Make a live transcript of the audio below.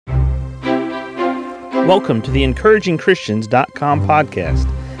Welcome to the EncouragingChristians.com podcast.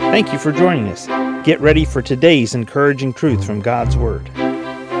 Thank you for joining us. Get ready for today's encouraging truth from God's Word.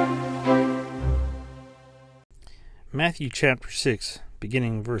 Matthew chapter 6,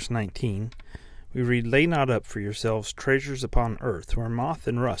 beginning verse 19, we read, "Lay not up for yourselves treasures upon earth, where moth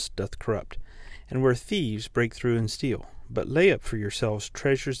and rust doth corrupt, and where thieves break through and steal. But lay up for yourselves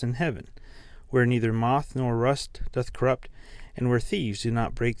treasures in heaven, where neither moth nor rust doth corrupt, and where thieves do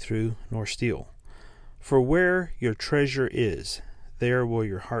not break through nor steal. For where your treasure is, there will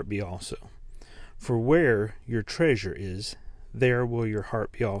your heart be also. For where your treasure is, there will your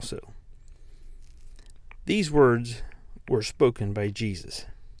heart be also." These words were spoken by Jesus.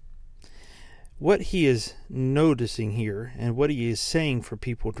 What he is noticing here, and what he is saying for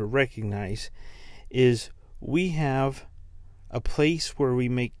people to recognize, is we have a place where we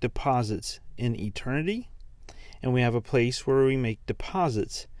make deposits in eternity, and we have a place where we make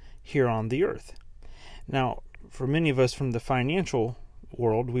deposits here on the earth. Now, for many of us from the financial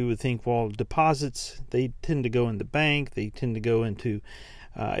world, we would think, well, deposits, they tend to go in the bank, they tend to go into,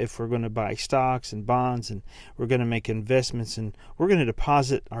 if we're going to buy stocks and bonds, and we're going to make investments, and we're going to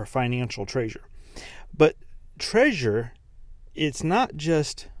deposit our financial treasure. But treasure, it's not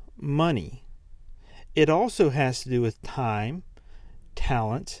just money. It also has to do with time,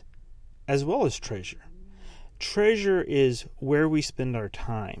 talent, as well as treasure. Treasure is where we spend our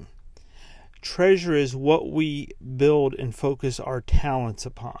time. Treasure is what we build and focus our talents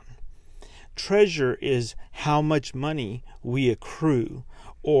upon. Treasure is how much money we accrue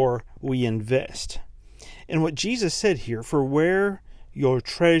or we invest. And what Jesus said here, for where your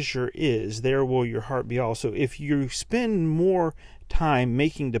treasure is, there will your heart be also. If you spend more time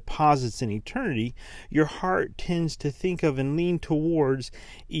making deposits in eternity, your heart tends to think of and lean towards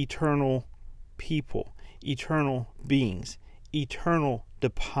eternal people, eternal beings, eternal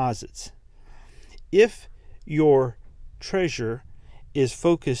deposits. If your treasure is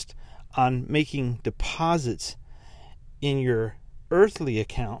focused on making deposits in your earthly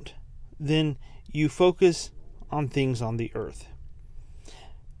account, then you focus on things on the earth.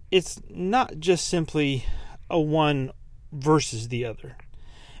 It's not just simply a one versus the other.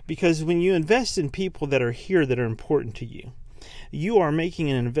 Because when you invest in people that are here that are important to you, you are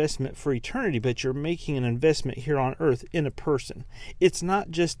making an investment for eternity, but you're making an investment here on earth in a person. It's not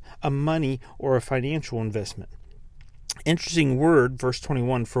just a money or a financial investment. Interesting word, verse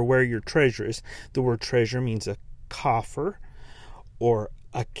 21, for where your treasure is. The word treasure means a coffer or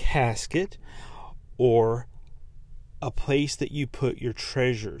a casket or a place that you put your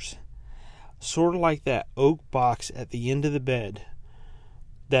treasures. Sort of like that oak box at the end of the bed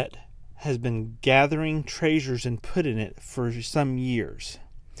that has been gathering treasures and put in it for some years.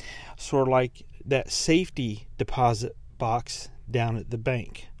 Sort of like that safety deposit box down at the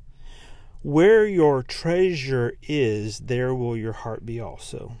bank. Where your treasure is, there will your heart be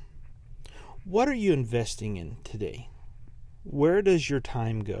also. What are you investing in today? Where does your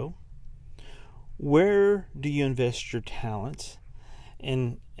time go? Where do you invest your talents?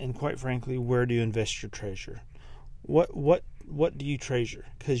 And quite frankly, where do you invest your treasure? What do you treasure?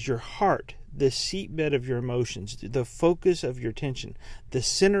 Because your heart, the seatbed of your emotions, the focus of your attention, the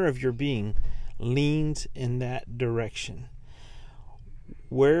center of your being, leans in that direction.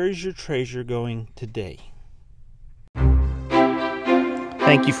 Where is your treasure going today?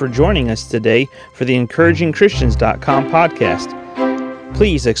 Thank you for joining us today for the EncouragingChristians.com podcast.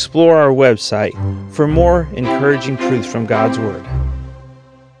 Please explore our website for more encouraging truths from God's Word.